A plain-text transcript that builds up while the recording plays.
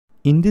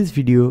In this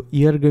video,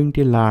 you are going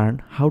to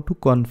learn how to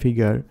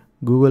configure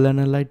Google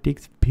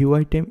Analytics view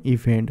item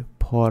event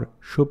for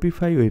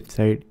Shopify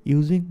website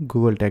using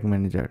Google Tag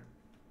Manager.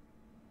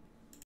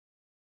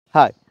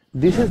 Hi,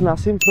 this is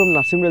Nasim from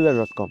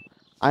nasimreza.com.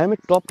 I am a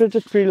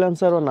top-rated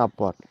freelancer on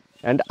Upwork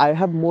and I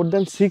have more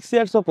than 6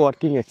 years of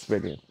working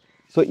experience.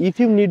 So if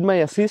you need my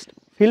assist,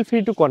 feel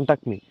free to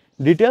contact me.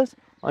 Details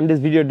on this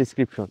video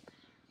description.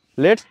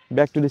 Let's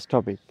back to this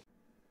topic.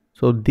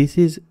 So this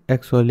is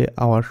actually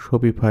our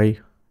Shopify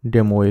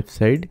demo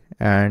website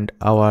and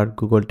our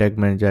Google Tag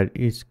Manager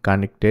is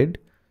connected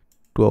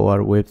to our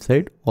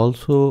website.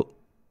 Also,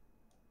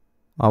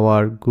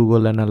 our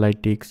Google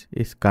Analytics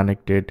is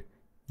connected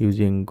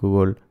using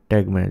Google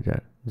Tag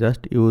Manager.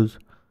 Just use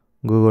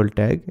Google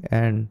Tag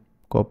and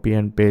copy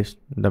and paste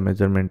the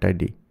measurement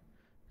ID.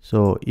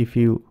 So if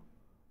you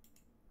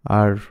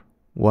are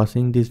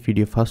watching this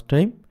video first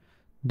time,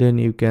 then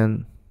you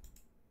can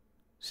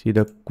see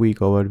the quick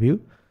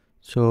overview.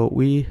 So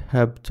we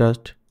have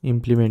just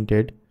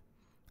implemented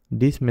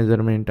this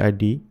measurement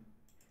ID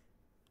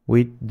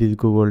with this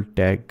Google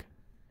Tag,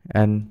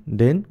 and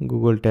then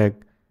Google Tag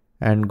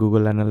and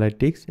Google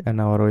Analytics and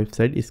our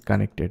website is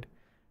connected,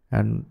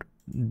 and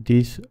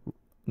this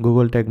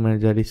Google Tag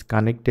Manager is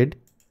connected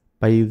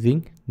by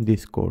using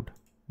this code.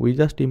 We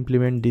just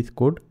implement this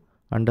code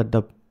under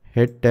the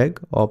head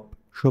tag of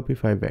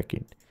Shopify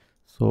backend.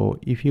 So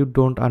if you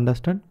don't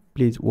understand,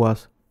 please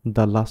watch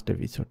the last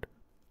episode.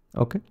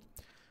 Okay,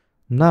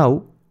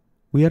 now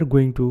we are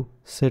going to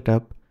set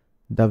up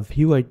the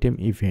view item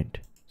event.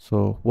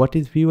 So what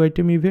is view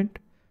item event?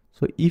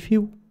 So if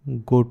you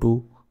go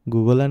to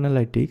Google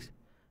Analytics,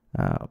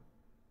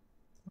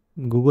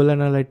 Google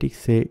Analytics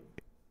say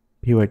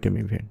view item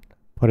event.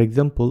 For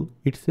example,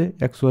 it's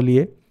actually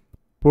a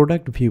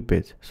product view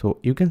page. So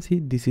you can see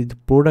this is the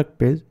product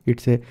page.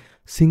 It's a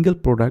single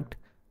product.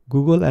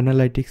 Google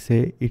Analytics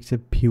say it's a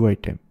view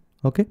item.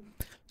 Okay,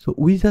 so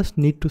we just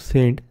need to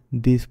send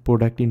this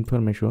product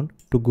information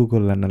to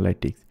Google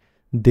Analytics.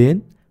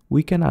 Then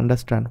we can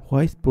understand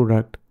which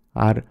product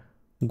are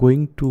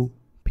going to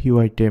view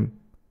item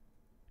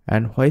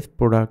and which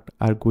product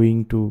are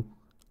going to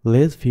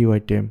less view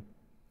item.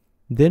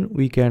 Then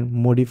we can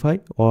modify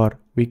or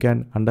we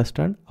can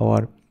understand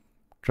our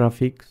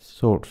traffic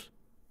source,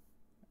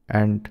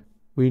 and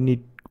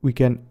we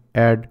can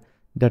add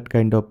that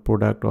kind of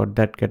product or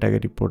that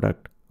category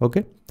product.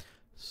 Okay,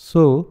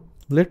 so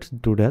let's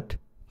do that.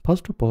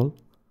 First of all,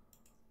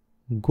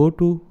 go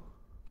to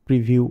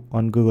preview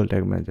on Google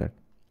Tag Manager.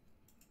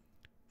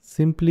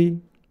 Simply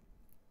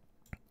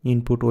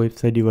input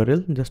website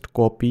URL, just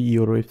copy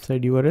your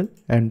website URL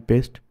and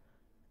paste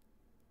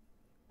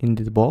in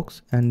this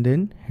box, and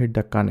then hit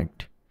the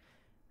connect,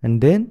 and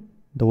then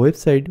the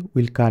website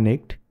will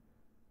connect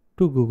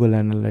to Google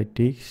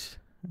Analytics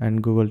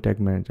and Google Tag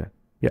Manager.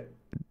 Yeah,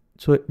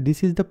 so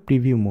this is the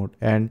preview mode,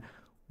 and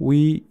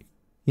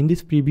in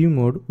this preview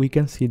mode we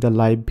can see the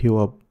live view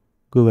of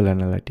Google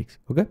Analytics.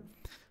 Okay,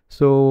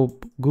 so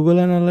Google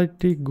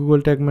Analytics,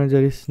 Google Tag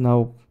Manager is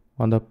now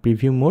on the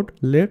preview mode.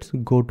 Let's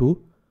go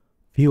to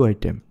view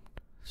item.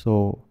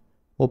 So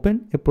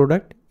open a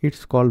product,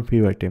 it's called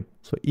view item.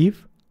 So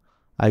if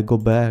I go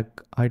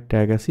back, I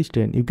tag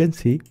assistant, you can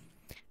see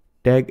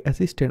tag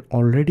assistant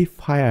already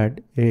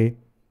fired a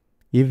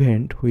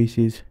event which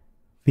is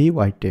view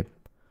item.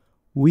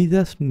 We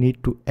just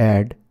need to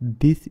add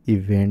this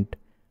event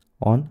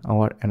on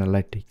our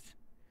analytics.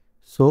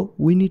 So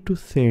we need to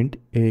send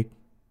a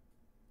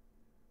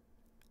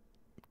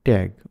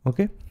tag.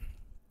 Okay,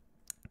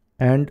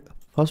 and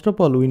first of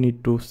all we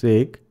need to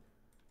check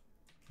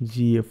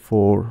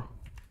GA4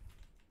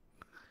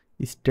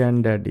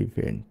 standard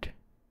event,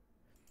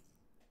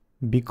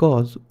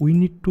 because we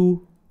need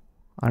to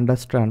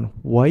understand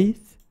why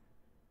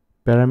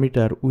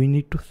parameter we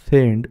need to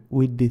send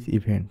with this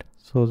event.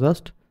 So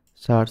just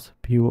search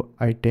view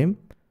item.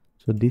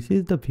 So this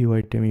is the view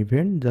item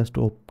event. Just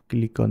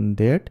click on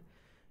that.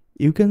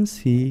 You can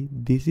see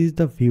this is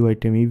the view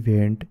item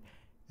event,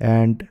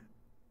 and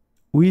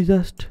we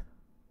just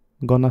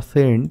gonna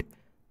send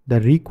the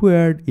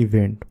required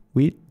event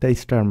with the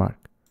star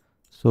mark.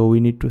 So we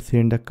need to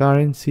send the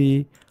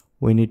currency,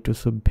 we need to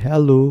sub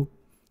value,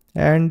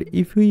 and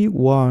if we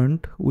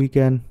want we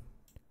can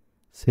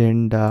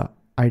send the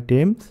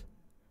items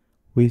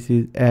which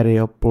is array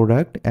of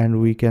product,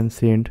 and we can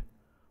send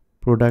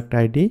product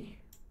ID,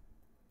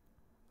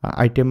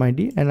 item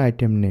ID and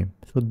item name.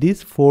 So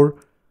these four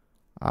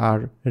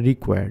are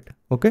required.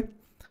 Okay,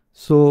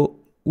 so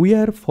we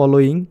are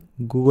following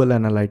Google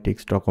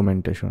Analytics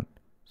documentation,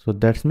 so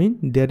that means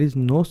there is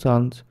no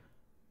chance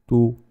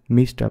to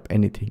miss up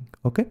anything.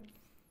 Okay,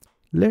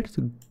 let's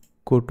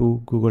go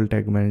to Google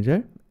Tag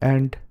Manager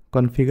and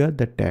configure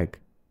the tag.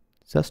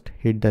 Just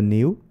hit the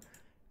new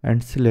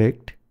and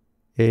select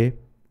a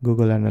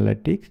Google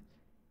Analytics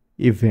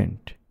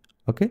event.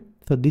 Okay,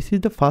 so this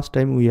is the first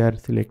time we are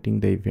selecting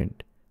the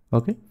event.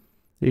 Okay,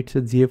 it's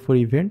a GA4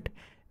 event,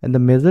 and the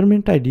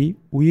measurement ID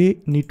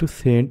we need to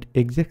send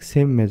exact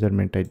same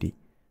measurement ID.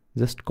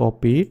 Just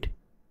copy it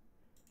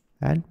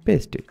and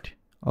paste it.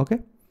 Okay,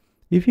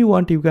 If you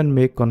want, you can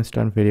make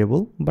constant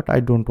variable, but I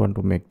don't want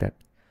to make that.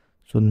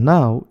 So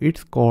now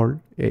it's called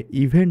a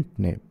event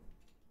name.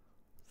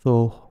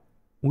 So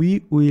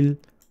we will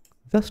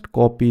just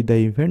copy the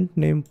event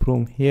name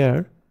from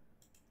here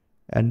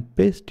and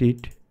paste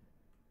it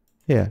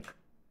here.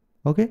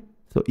 Okay,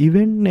 so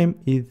event name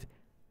is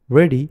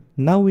ready.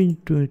 Now we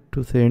need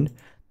to send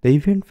the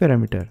event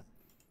parameter.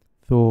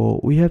 So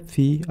we have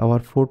see our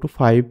 4 to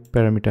 5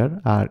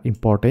 parameter are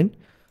important.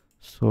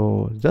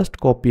 So just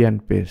copy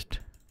and paste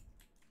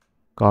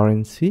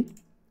currency,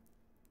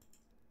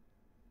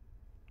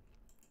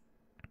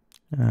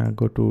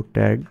 go to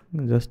tag,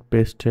 just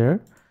paste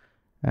here,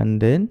 and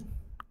then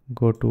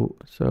go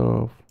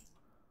to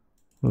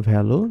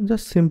value.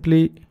 Just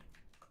simply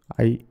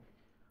I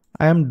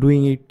am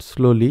doing it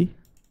slowly,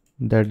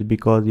 that's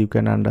because you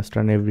can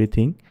understand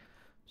everything.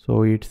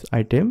 So it's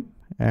item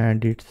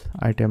and it's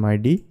item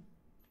ID,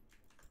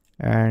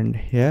 and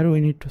here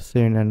we need to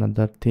send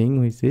another thing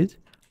which is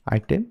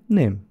item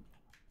name.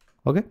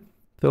 Okay,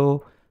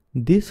 so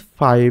these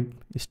 5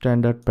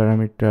 standard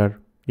parameter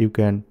you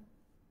can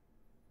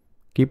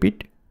keep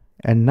it,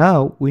 and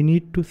now we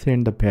need to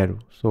send the value.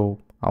 So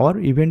our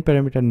event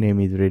parameter name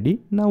is ready.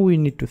 Now we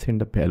need to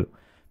send the value.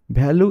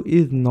 Value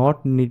is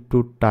not need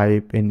to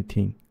type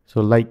anything.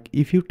 So like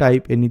if you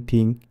type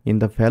anything in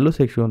the value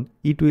section,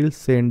 it will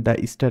send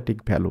the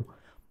static value,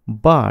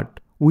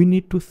 but we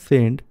need to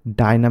send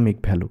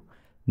dynamic value.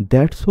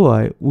 That's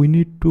why we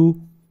need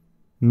to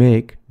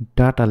make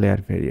data layer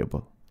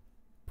variable.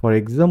 For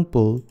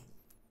example,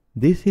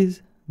 this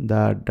is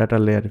the data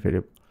layer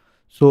variable.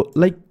 So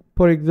like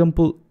for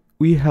example,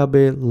 we have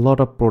a lot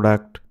of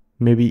product,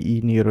 maybe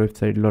in your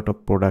website lot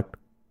of product,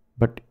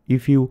 but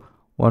if you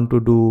want to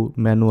do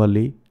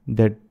manually,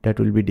 that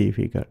will be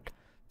difficult.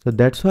 So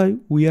that's why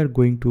we are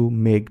going to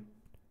make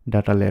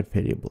data layer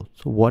variable.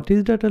 So what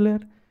is data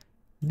layer?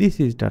 This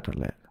is data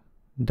layer.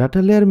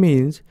 Data layer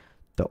means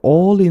the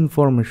all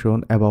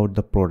information about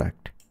the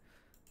product.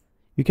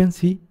 You can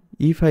see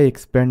if I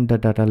expand the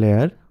data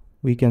layer,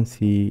 we can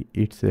see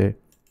it's a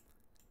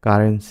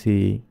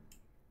currency,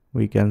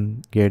 we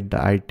can get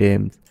the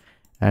items,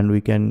 and we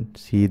can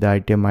see the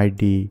item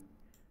ID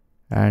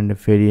and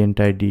variant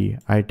ID,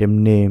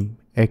 item name,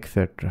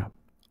 etc.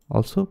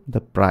 Also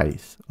the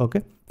price.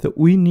 Okay, so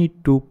we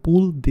need to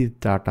pull this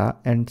data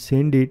and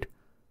send it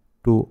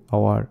to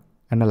our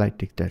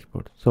analytics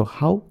dashboard. So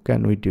how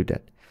can we do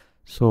that?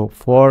 So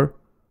for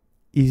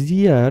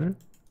easier,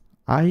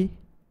 I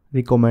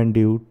recommend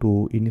you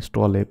to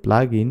install a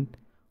plugin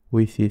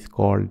which is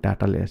called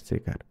data layer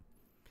checker,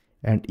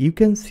 and you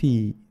can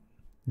see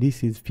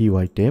this is view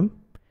item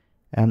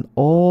and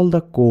all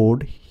the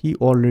code he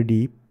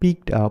already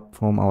picked up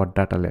from our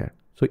data layer.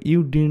 So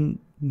you didn't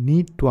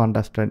need to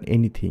understand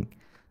anything,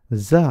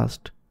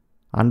 just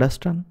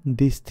understand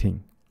this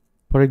thing.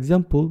 For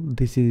example,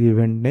 this is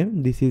event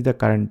name, this is the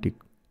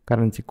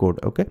currency code.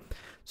 Okay,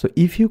 so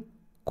if you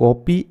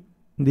copy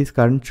this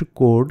currency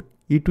code,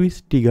 it will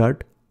trigger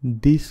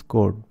this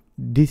code.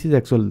 This is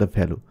actually the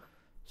value.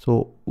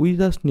 So we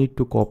just need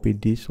to copy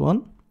this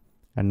one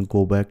and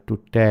go back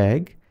to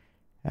tag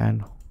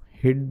and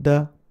hit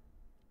the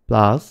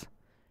plus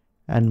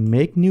and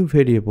make new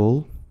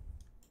variable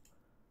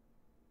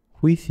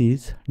which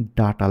is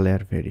data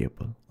layer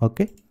variable.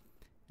 Okay,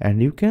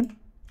 and you can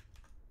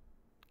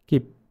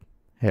keep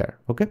here.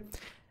 Okay,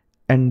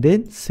 and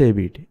then save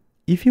it.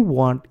 If you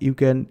want, you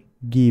can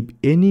give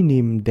any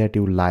name that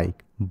you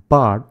like,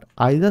 but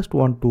I just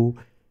want to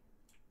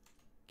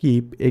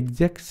keep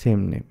exact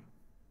same name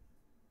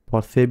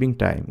for saving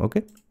time.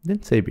 Okay,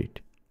 then save it.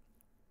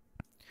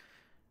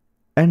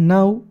 And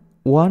now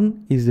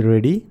one is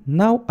ready.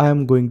 Now I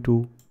am going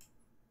to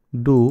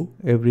do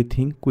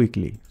everything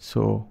quickly.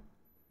 So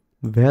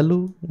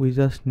value we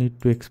just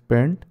need to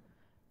expand,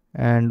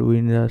 and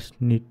we just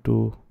need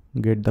to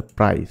get the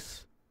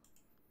price.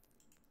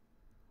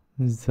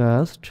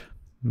 Just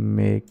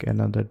make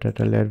another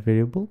data layer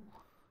variable.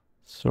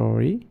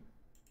 Sorry,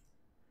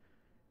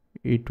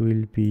 it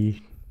will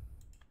be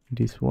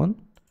this one.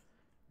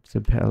 It's a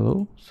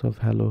value. So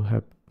value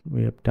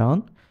we have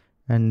done,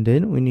 and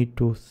then we need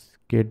to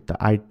get the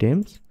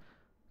items.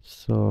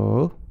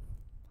 So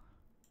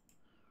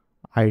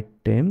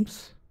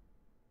items,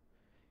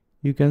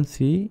 you can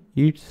see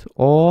it's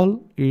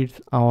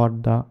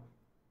the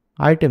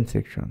item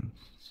section.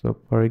 So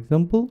for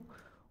example,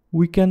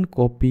 we can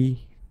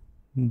copy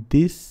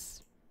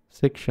this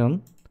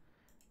section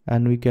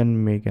and we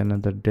can make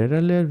another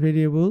data layer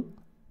variable.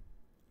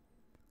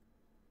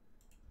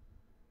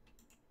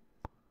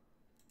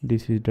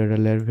 This is data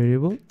layer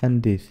variable,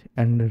 and this,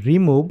 and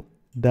remove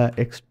the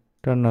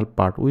external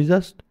part. We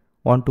just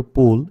want to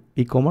pull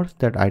eCommerce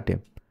that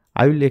item.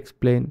 I will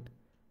explain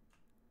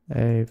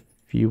a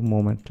few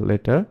moments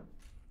later.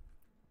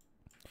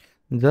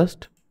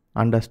 Just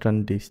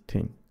understand this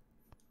thing.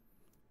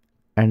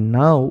 And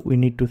now we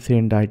need to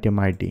send item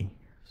ID.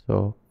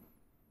 So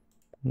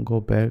go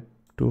back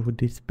to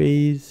this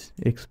page,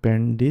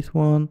 expand this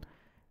one,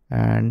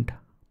 and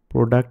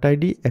product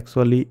ID,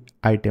 actually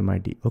item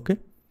ID. Okay,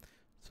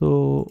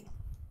 so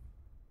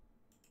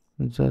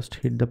just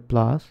hit the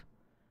plus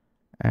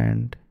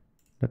and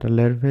data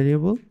layer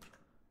variable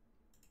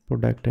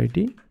product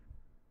id,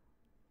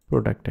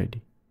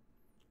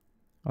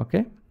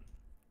 okay,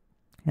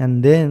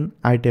 and then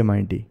item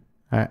id,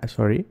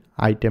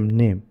 item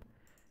name,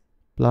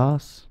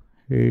 plus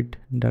hit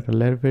data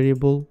layer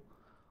variable,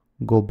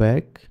 go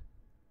back,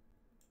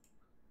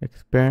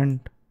 expand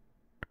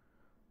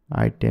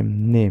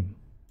item name,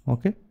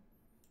 okay,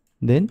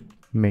 then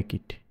make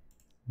it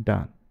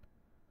done,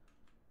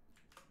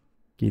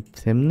 keep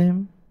same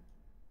name,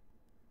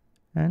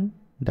 and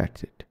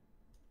that's it.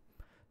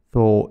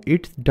 So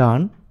it's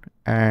done,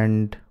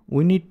 and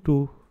we need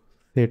to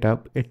set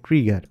up a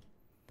trigger.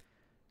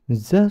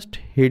 Just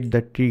hit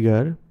the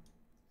trigger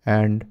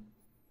and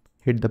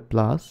hit the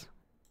plus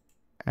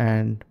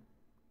and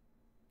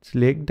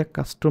select the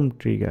custom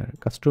trigger,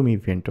 custom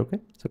event, okay.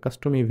 So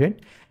custom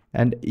event,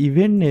 and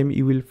event name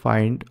you will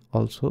find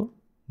also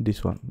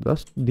this one.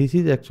 Just this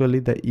is actually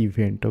the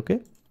event, okay.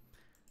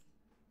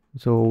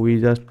 So we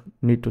just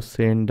need to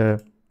send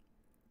the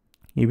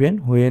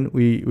event when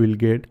we will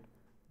get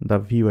the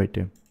view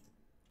item.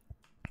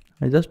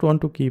 I just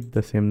want to keep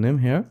the same name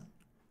here,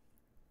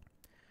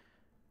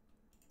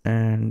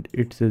 and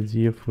it's a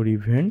GA4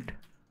 event,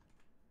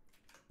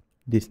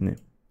 this name,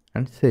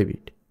 and save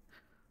it,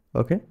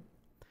 okay.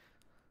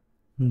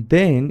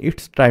 Then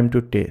it's time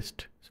to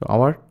test. So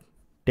our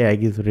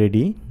tag is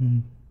ready.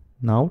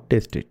 Now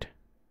test it.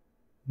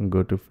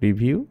 Go to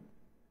preview,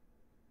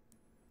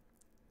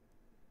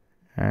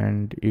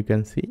 and you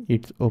can see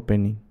it's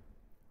opening,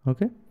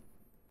 okay.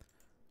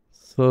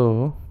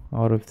 So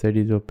our website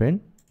is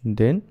open.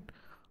 Then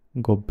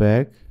go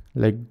back,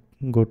 like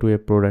go to a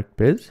product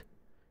page.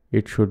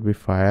 It should be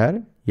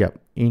fire. Yep,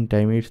 in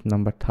time it's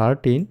number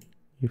 13.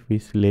 If we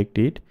select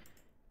it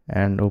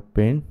and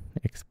open,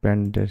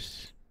 expand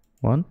this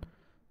one.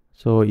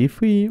 So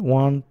if we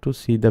want to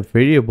see the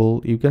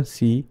variable, you can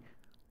see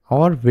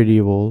our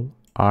variable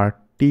are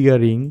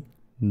triggering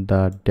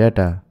the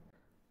data.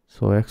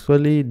 So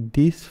actually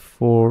these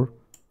 4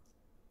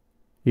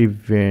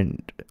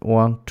 event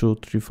 1 2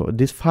 3 4,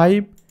 these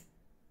 5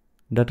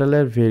 data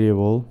layer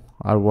variable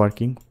are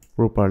working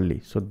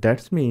properly. So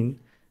that's mean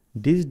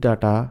these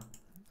data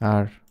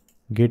are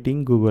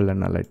getting Google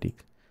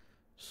Analytics.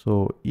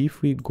 So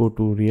if we go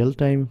to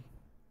real-time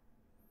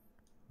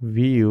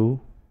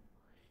view,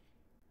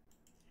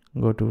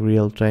 go to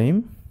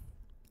real-time,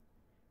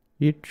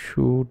 it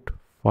should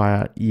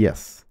fire.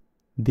 Yes,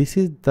 this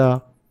is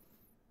the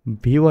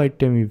view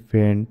item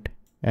event,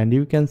 and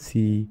you can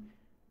see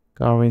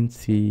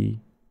currency,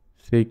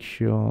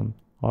 section,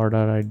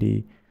 order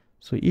ID.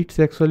 So it's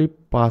actually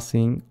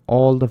passing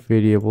all the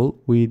variable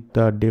with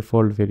the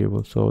default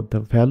variable. So the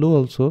value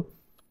also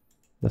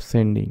the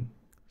sending.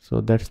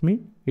 So that's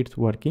mean it's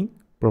working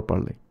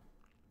properly.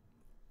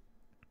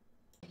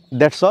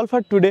 That's all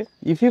for today.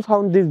 If you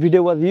found this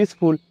video was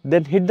useful,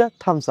 then hit the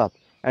thumbs up.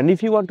 And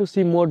if you want to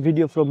see more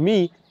video from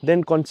me,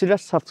 then consider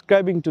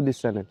subscribing to this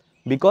channel,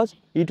 because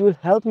it will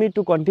help me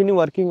to continue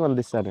working on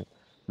this channel.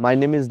 My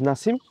name is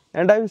Nasim,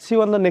 and I will see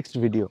you on the next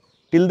video.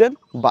 Till then,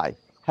 bye.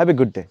 Have a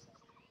good day.